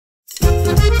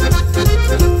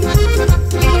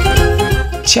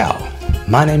Ciao,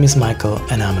 my name is Michael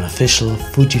and I'm an official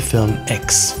Fujifilm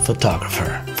X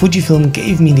photographer. Fujifilm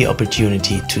gave me the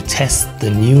opportunity to test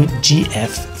the new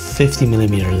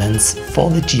GF50mm lens for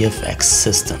the GFX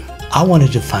system. I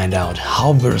wanted to find out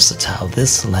how versatile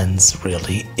this lens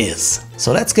really is.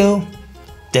 So let's go!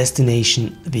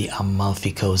 Destination: the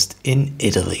Amalfi Coast in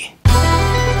Italy.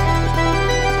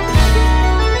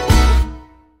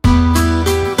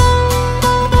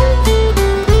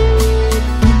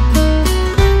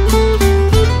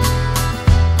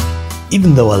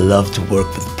 Even though I love to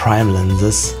work with prime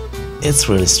lenses, it's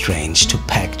really strange to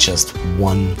pack just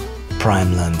one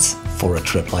prime lens for a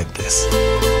trip like this.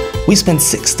 We spent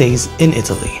 6 days in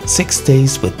Italy, 6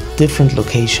 days with different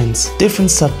locations,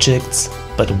 different subjects,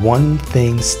 but one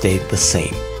thing stayed the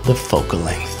same: the focal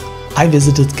length. I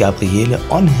visited Gabriele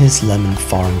on his lemon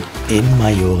farm in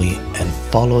Maiori and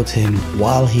followed him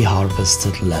while he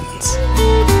harvested lemons.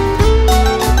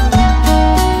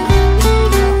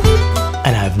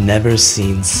 And I've never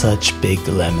seen such big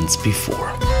lemons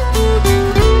before.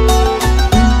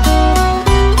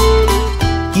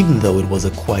 Even though it was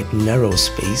a quite narrow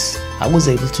space, I was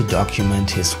able to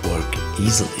document his work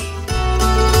easily.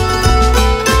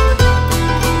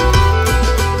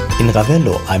 In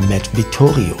Ravello, I met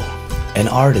Vittorio, an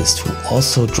artist who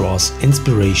also draws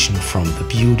inspiration from the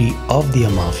beauty of the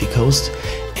Amalfi Coast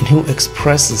and who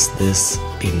expresses this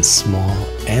in small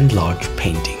and large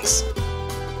paintings.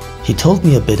 He told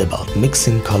me a bit about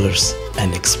mixing colors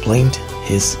and explained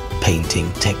his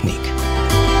painting technique.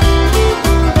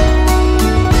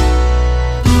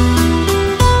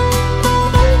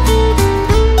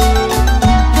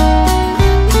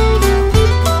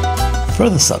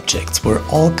 Further subjects were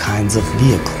all kinds of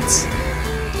vehicles.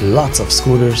 Lots of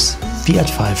scooters, Fiat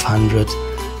 500,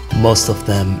 most of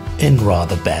them in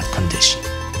rather bad condition.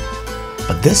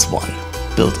 But this one,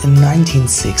 built in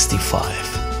 1965,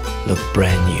 looked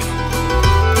brand new.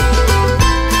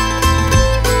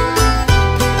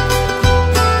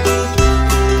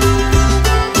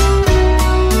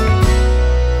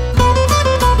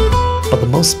 But the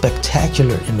most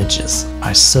spectacular images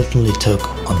I certainly took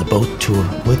on the boat tour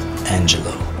with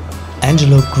Angelo.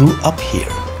 Angelo grew up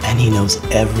here and he knows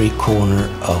every corner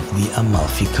of the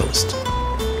Amalfi Coast.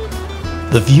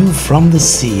 The view from the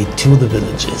sea to the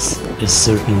villages is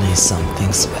certainly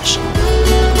something special.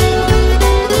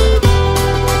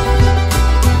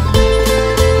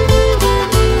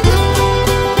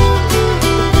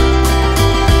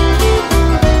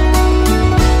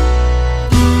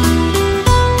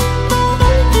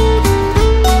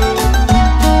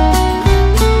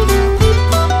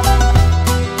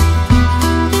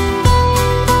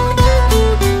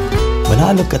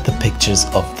 When I look at the pictures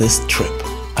of this trip,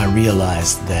 I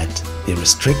realized that the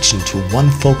restriction to one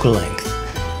focal length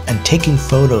and taking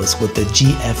photos with the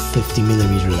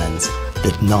GF50mm lens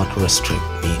did not restrict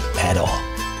me at all.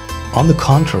 On the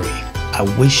contrary, I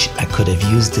wish I could have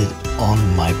used it on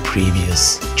my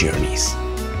previous journeys.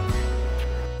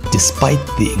 Despite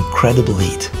the incredible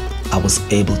heat, I was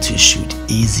able to shoot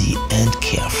easy and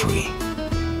carefree.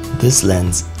 This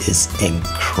lens is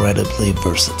incredibly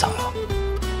versatile.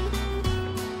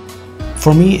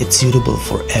 For me, it's suitable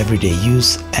for everyday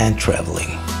use and traveling.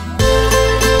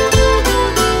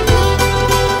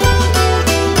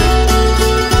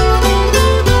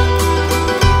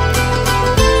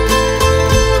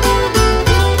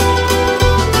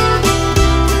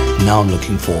 Now I'm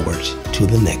looking forward to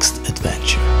the next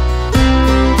adventure.